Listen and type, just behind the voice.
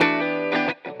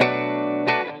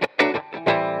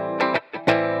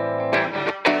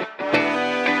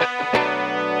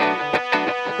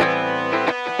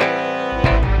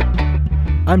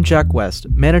I'm Jack West,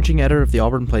 managing editor of the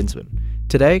Auburn Plainsman.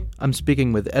 Today, I'm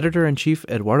speaking with editor-in-chief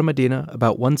Eduardo Medina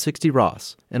about 160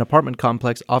 Ross, an apartment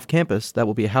complex off campus that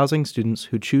will be housing students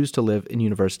who choose to live in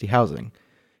university housing.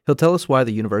 He'll tell us why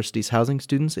the university's housing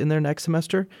students in their next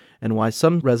semester and why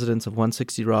some residents of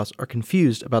 160 Ross are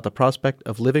confused about the prospect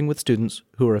of living with students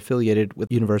who are affiliated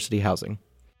with university housing.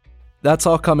 That's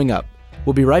all coming up.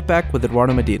 We'll be right back with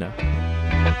Eduardo Medina.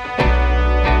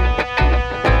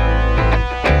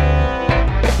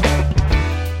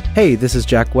 Hey, this is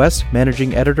Jack West,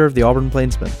 managing editor of the Auburn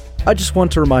Plainsman. I just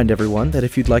want to remind everyone that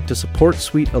if you'd like to support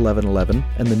Suite 1111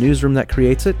 and the newsroom that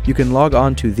creates it, you can log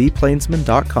on to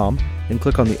theplainsman.com and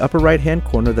click on the upper right-hand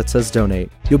corner that says Donate.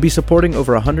 You'll be supporting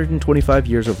over 125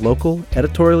 years of local,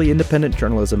 editorially independent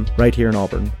journalism right here in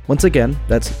Auburn. Once again,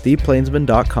 that's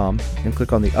theplainsman.com and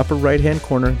click on the upper right-hand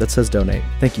corner that says Donate.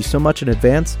 Thank you so much in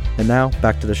advance, and now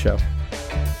back to the show.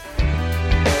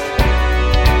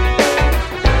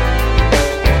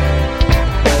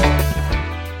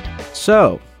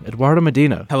 So, Eduardo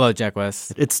Medina. Hello, Jack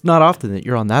West. It's not often that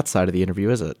you're on that side of the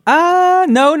interview, is it?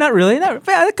 No, not really.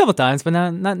 A couple times, but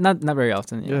not very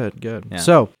often. Yeah. Good. Yeah.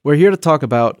 So, we're here to talk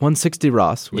about 160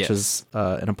 Ross, which Yes. is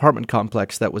an apartment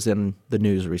complex that was in the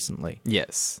news recently.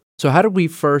 Yes. So, how did we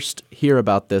first hear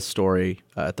about this story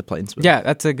at the Plainsman? Yeah,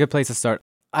 that's a good place to start.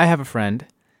 I have a friend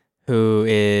who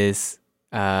is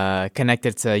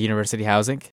connected to university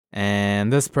housing,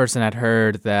 and this person had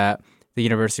heard that the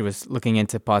university was looking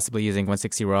into possibly using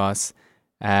 160 Ross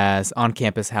as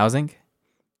on-campus housing,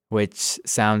 which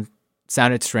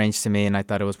sounded strange to me, and I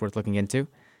thought it was worth looking into.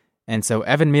 And so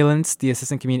Evan Melans, the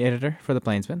assistant community editor for the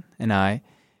Plainsman, and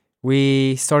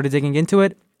we started digging into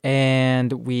it,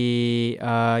 and we,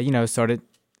 started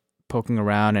poking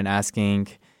around and asking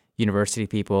university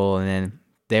people, and then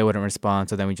they wouldn't respond,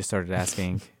 so then we just started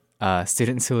asking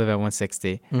students who live at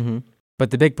 160. Mm-hmm.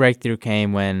 But the big breakthrough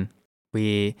came when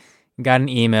we got an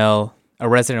email. A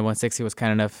resident of 160 was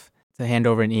kind enough to hand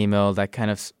over an email that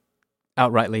kind of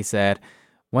outrightly said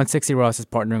 160 Ross is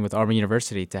partnering with Auburn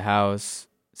University to house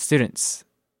students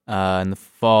in the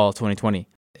fall 2020.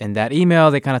 In that email,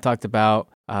 they kind of talked about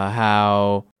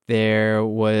how there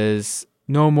was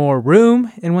no more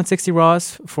room in 160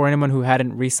 Ross for anyone who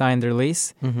hadn't re-signed their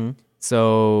lease. Mm-hmm.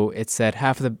 So it said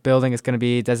half of the building is going to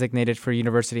be designated for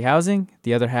university housing.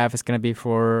 The other half is going to be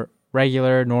for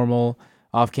regular, normal,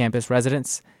 off-campus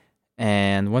residents.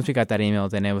 And once we got that email,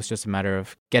 then it was just a matter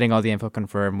of getting all the info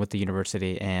confirmed with the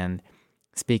university and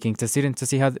speaking to students to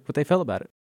see what they felt about it.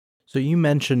 So you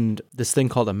mentioned this thing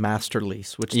called a master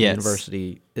lease, which the Yes.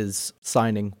 university is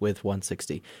signing with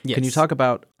 160. Yes. Can you talk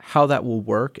about how that will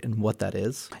work and what that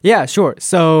is? Yeah, sure.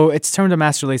 So it's termed a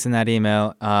master lease in that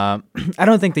email. I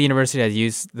don't think the university has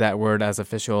used that word as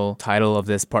official title of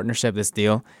this partnership, this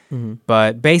deal. Mm-hmm.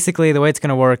 But basically, the way it's going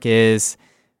to work is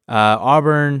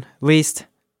Auburn leased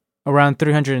around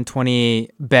 320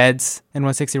 beds in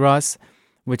 160 Ross,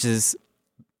 which is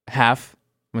half.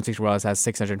 160 Ross has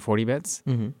 640 beds.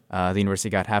 Mm-hmm. The university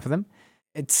got half of them.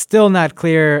 It's still not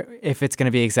clear if it's going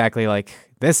to be exactly like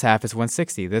this half is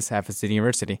 160, this half is the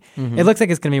university. Mm-hmm. It looks like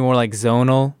it's going to be more like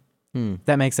zonal. If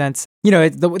that makes sense. You know,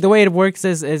 the way it works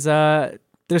is there's going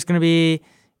to be,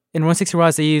 in 160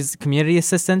 Ross, they use community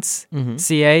assistants, Mm-hmm.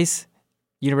 CAs.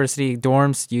 University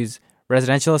dorms use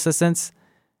residential assistants.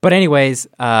 But anyways,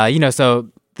 so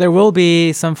there will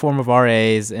be some form of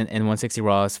RAs in 160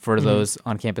 Ross for Mm-hmm. those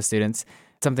on-campus students.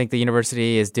 Something the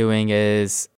university is doing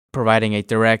is providing a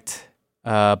direct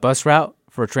bus route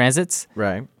for transits,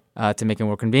 Right. to make it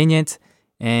more convenient.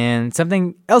 And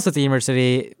something else that the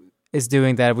university is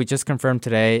doing that we just confirmed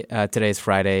today. Today is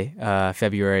Friday,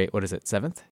 February,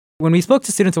 7th? When we spoke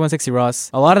to students at 160 Ross,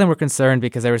 a lot of them were concerned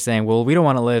because they were saying, well, we don't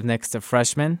want to live next to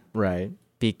freshmen. Right.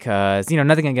 Because,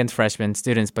 nothing against freshman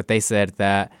students, but they said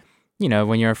that,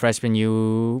 when you're a freshman,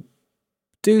 you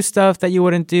do stuff that you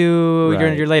wouldn't do Right.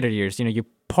 in your later years. You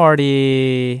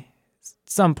party,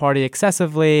 some party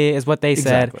excessively is what they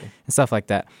said, Exactly. and stuff like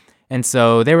that. And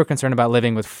so they were concerned about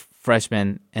living with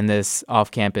freshmen in this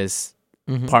off-campus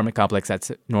Mm-hmm. apartment complex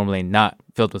that's normally not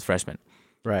filled with freshmen.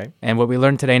 Right. And what we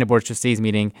learned today in a board of trustees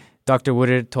meeting, Dr.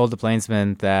 Woodard told the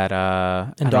Plainsman that...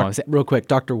 Real quick,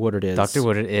 Dr. Woodard is... Dr.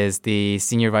 Woodard is the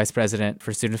senior vice president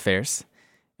for student affairs.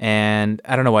 And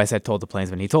I don't know why I said told the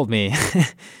Plainsman. He told me.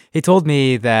 He told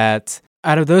me that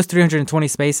out of those 320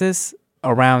 spaces,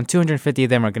 around 250 of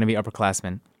them are going to be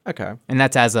upperclassmen. Okay. And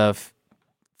that's as of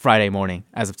Friday morning,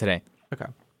 as of today. Okay.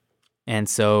 And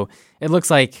so it looks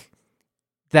like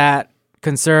that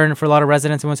concern for a lot of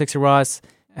residents in 160 Ross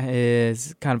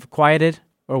is kind of quieted,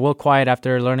 or will quiet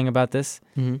after learning about this.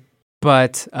 Mm-hmm.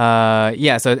 But so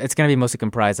it's going to be mostly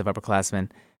comprised of upperclassmen.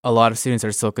 A lot of students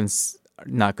are still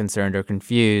not concerned or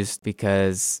confused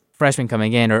because freshmen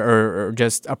coming in or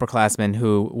just upperclassmen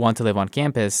who want to live on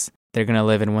campus, they're going to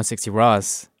live in 160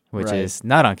 Ross, which is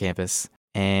not on campus.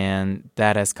 And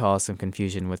that has caused some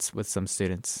confusion with some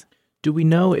students. Do we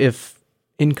know if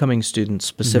incoming students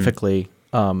specifically,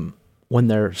 when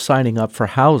they're signing up for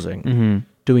housing,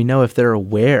 do we know if they're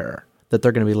aware that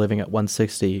they're going to be living at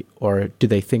 160, or do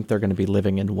they think they're going to be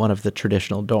living in one of the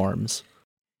traditional dorms?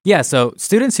 Yeah, so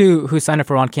students who sign up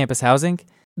for on-campus housing,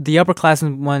 the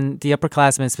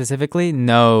upperclassmen specifically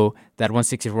know that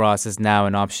 160 Ross is now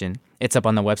an option. It's up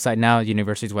on the website now, the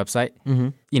university's website.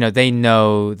 They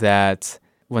know that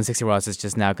 160 Ross is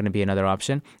just now going to be another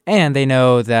option, and they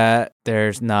know that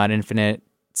there's not infinite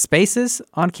spaces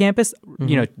on campus,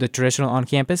 the traditional on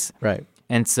campus. Right.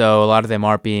 And so a lot of them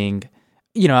are being,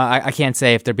 I can't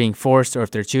say if they're being forced or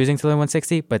if they're choosing to live in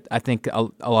 160, but I think a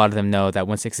lot of them know that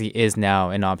 160 is now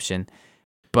an option.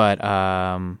 But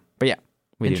yeah, we do know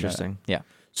that. Interesting. Yeah.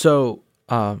 So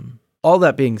all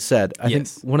that being said, I think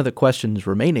one of the questions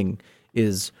remaining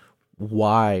is,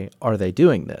 why are they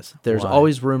doing this? There's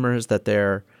always rumors that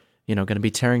they're, going to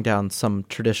be tearing down some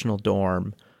traditional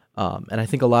dorm. And I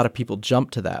think a lot of people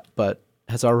jump to that, but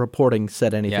has our reporting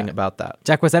said anything about that?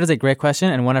 Jack, that is a great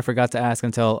question, and one I forgot to ask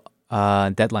until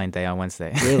deadline day on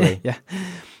Wednesday. Really? Yeah.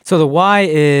 So the why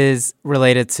is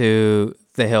related to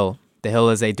the Hill. The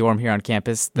Hill is a dorm here on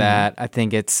campus that I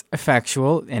think it's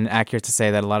factual and accurate to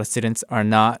say that a lot of students are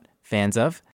not fans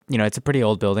of. It's a pretty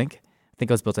old building. I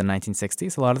think it was built in the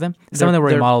 1960s, a lot of them. Some of them were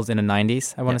remodeled in the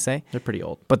 90s, I want to say. They're pretty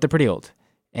old. But they're pretty old.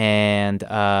 And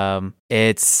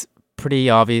it's pretty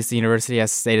obvious. The university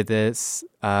has stated this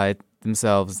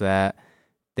themselves that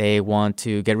they want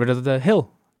to get rid of the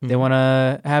Hill. They want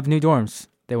to have new dorms.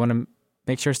 They want to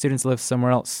make sure students live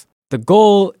somewhere else. The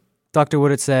goal, Dr. Wood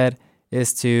had said,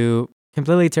 is to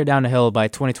completely tear down the Hill by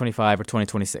 2025 or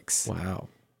 2026. Wow.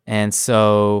 And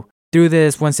so through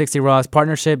this 160 Ross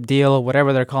partnership deal,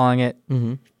 whatever they're calling it,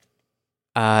 they're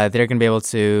going to be able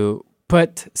to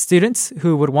put students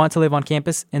who would want to live on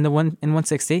campus in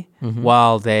 160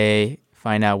 while they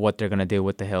find out what they're going to do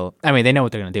with the Hill. I mean, they know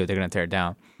what they're going to do. They're going to tear it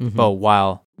down. But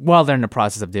while they're in the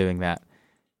process of doing that,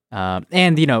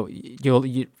 and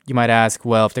you might ask,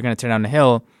 well, if they're going to tear down the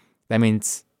Hill, that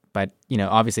means, but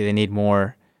obviously they need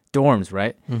more dorms,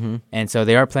 right? And so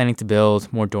they are planning to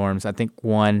build more dorms. I think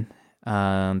one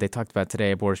they talked about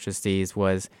today at Board of Trustees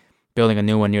was building a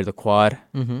new one near the quad.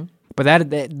 But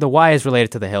the why is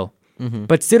related to the Hill.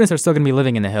 But students are still going to be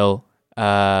living in the Hill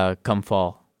come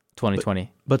fall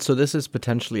 2020. But so this is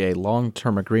potentially a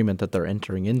long-term agreement that they're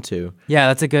entering into. Yeah,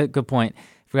 that's a good point.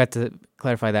 Forgot to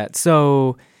clarify that.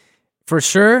 So for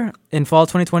sure, in fall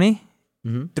 2020,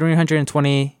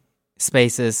 320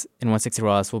 spaces in 160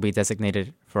 Ross will be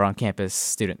designated for on-campus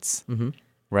students,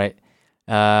 right?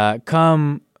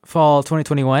 Come fall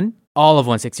 2021, all of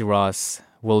 160 Ross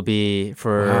will be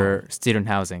for student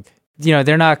housing.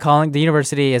 They're not calling, the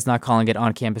university is not calling it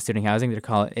on-campus student housing. They're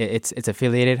calling it's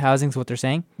affiliated housing is what they're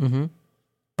saying.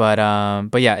 But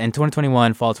yeah, in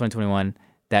 2021, fall 2021,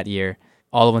 that year,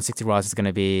 all of 160 Ross is going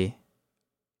to be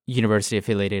university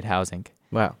affiliated housing.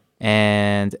 Wow.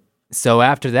 And so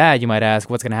after that, you might ask,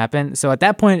 what's going to happen? So at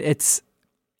that point,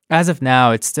 as of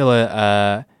now, it's still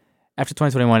after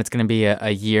 2021, it's going to be a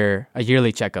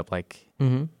yearly checkup. Like,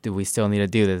 do we still need to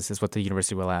do this? Is what the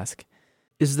university will ask.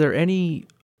 Is there any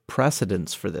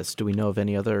precedence for this? Do we know of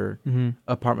any other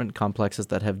apartment complexes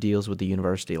that have deals with the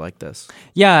university like this?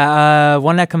 Yeah,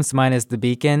 one that comes to mind is the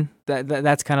Beacon.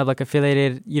 That's kind of like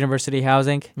affiliated university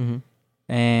housing.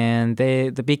 And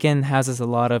the Beacon houses a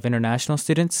lot of international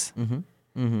students.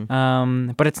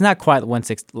 But it's not quite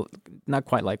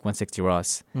like 160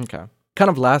 Ross. Okay. Kind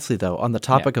of lastly, though, on the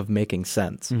topic of making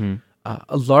sense,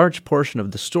 a large portion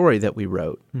of the story that we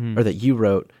wrote, or that you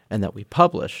wrote and that we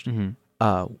published,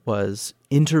 was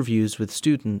interviews with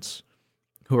students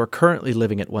who are currently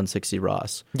living at 160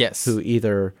 Ross. Yes. Who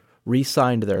either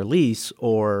re-signed their lease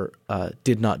or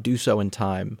did not do so in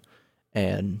time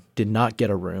and did not get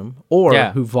a room, or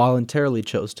who voluntarily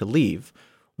chose to leave.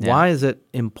 Why is it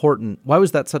important? Why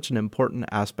was that such an important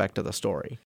aspect of the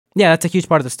story? Yeah, that's a huge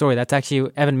part of the story. That's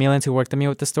actually Evan Mealens, who worked with me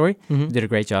with the story, did a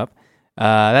great job.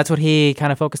 That's what he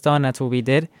kind of focused on. That's what we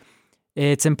did.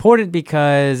 It's important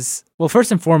because, well,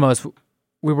 first and foremost,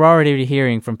 we were already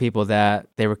hearing from people that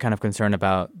they were kind of concerned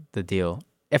about the deal.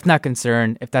 If not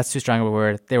concerned, if that's too strong of a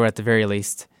word, they were at the very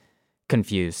least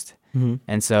confused.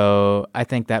 And so I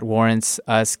think that warrants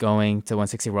us going to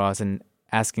 160 Ross and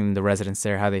asking the residents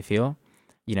there how they feel.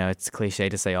 It's cliche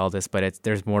to say all this, but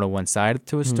there's more to one side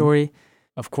to a story.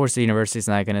 Of course, the university's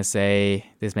not going to say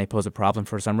this may pose a problem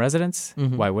for some residents.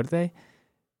 Why would they?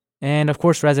 And of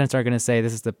course, residents are going to say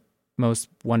this is the most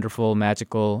wonderful,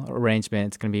 magical arrangement.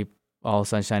 It's going to be all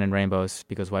sunshine and rainbows,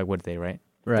 because why would they, right?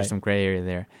 Right. There's some gray area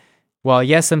there. Well,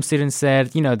 yes, some students said,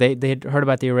 they had heard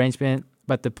about the arrangement,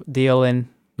 but the deal, and,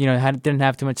 didn't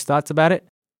have too much thoughts about it.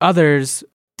 Others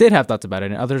did have thoughts about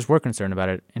it, and others were concerned about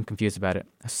it and confused about it.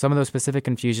 Some of those specific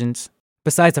confusions,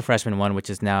 besides the freshman one, which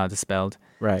is now dispelled.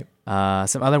 Right.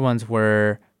 Some other ones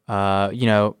were,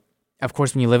 of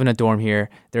course, when you live in a dorm here,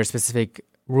 there are specific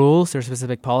rules, there are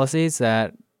specific policies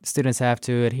that students have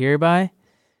to adhere by.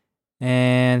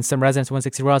 And some residents of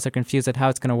 160 Ross are confused at how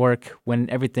it's going to work when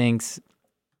everything's,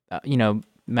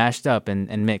 mashed up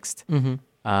and mixed. Mm-hmm.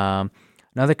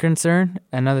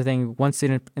 Another thing, one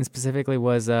student in specifically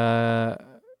was that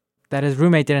his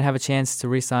roommate didn't have a chance to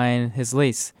re-sign his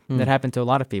lease. That happened to a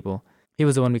lot of people. He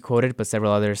was the one we quoted, but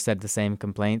several others said the same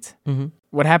complaint. Mm-hmm.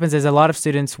 What happens is a lot of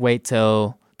students wait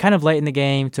till kind of late in the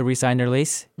game to re-sign their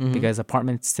lease, because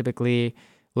apartments typically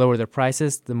lower their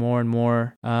prices the more and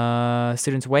more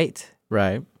students wait.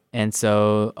 Right. And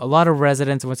so a lot of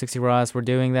residents of 160 Ross were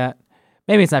doing that.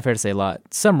 Maybe it's not fair to say a lot.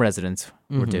 Some residents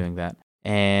were doing that.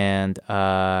 And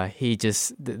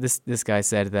this guy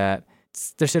said that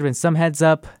there should have been some heads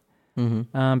up,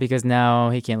 because now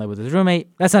he can't live with his roommate.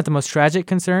 That's not the most tragic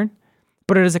concern,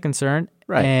 but it is a concern.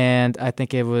 Right. And I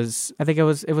think it was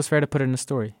fair to put it in a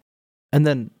story. And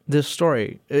then this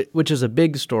story, which is a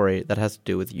big story that has to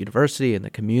do with the university and the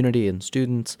community and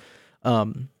students,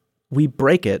 we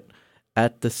break it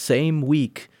at the same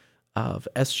week of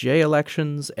SGA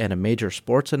elections and a major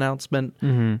sports announcement.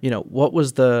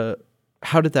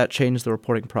 How did that change the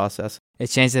reporting process? It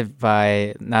changed it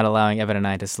by not allowing Evan and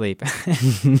I to sleep.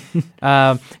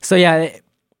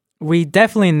 We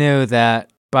definitely knew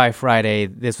that by Friday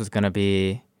this was going to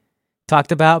be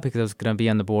talked about, because it was going to be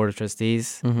on the board of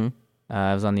trustees. It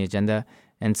was on the agenda.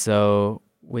 And so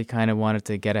we kind of wanted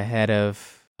to get ahead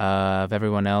of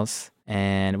everyone else.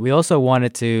 And we also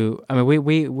wanted to,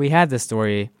 we had this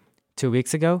story 2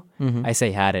 weeks ago. I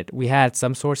say had it. We had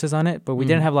some sources on it, but we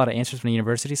didn't have a lot of answers from the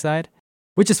university side,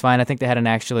 which is fine. I think they hadn't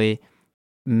actually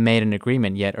made an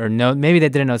agreement yet, or no, maybe they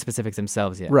didn't know the specifics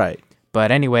themselves yet. Right.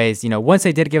 But anyways, once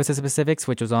they did give us the specifics,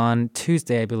 which was on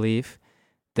Tuesday, I believe,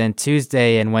 then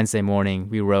Tuesday and Wednesday morning,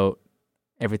 we wrote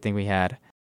everything we had.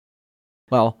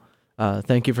 Well,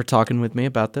 thank you for talking with me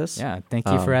about this. Yeah, thank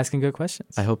you for asking good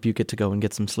questions. I hope you get to go and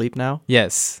get some sleep now.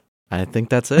 Yes. I think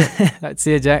that's it.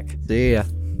 See you, Jack. See ya.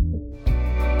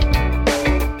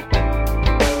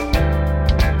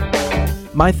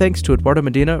 My thanks to Eduardo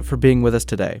Medina for being with us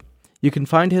today. You can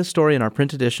find his story in our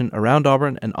print edition around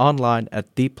Auburn and online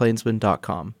at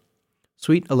theplainsman.com.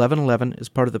 Suite 1111 is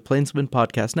part of the Plainsman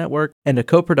Podcast Network and a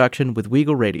co-production with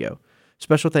Weagle Radio.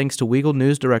 Special thanks to Weagle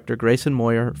News Director Grayson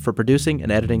Moyer for producing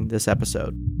and editing this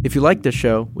episode. If you like this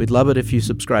show, we'd love it if you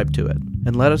subscribe to it,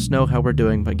 and let us know how we're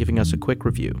doing by giving us a quick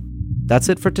review. That's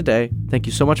it for today. Thank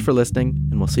you so much for listening,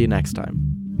 and we'll see you next time.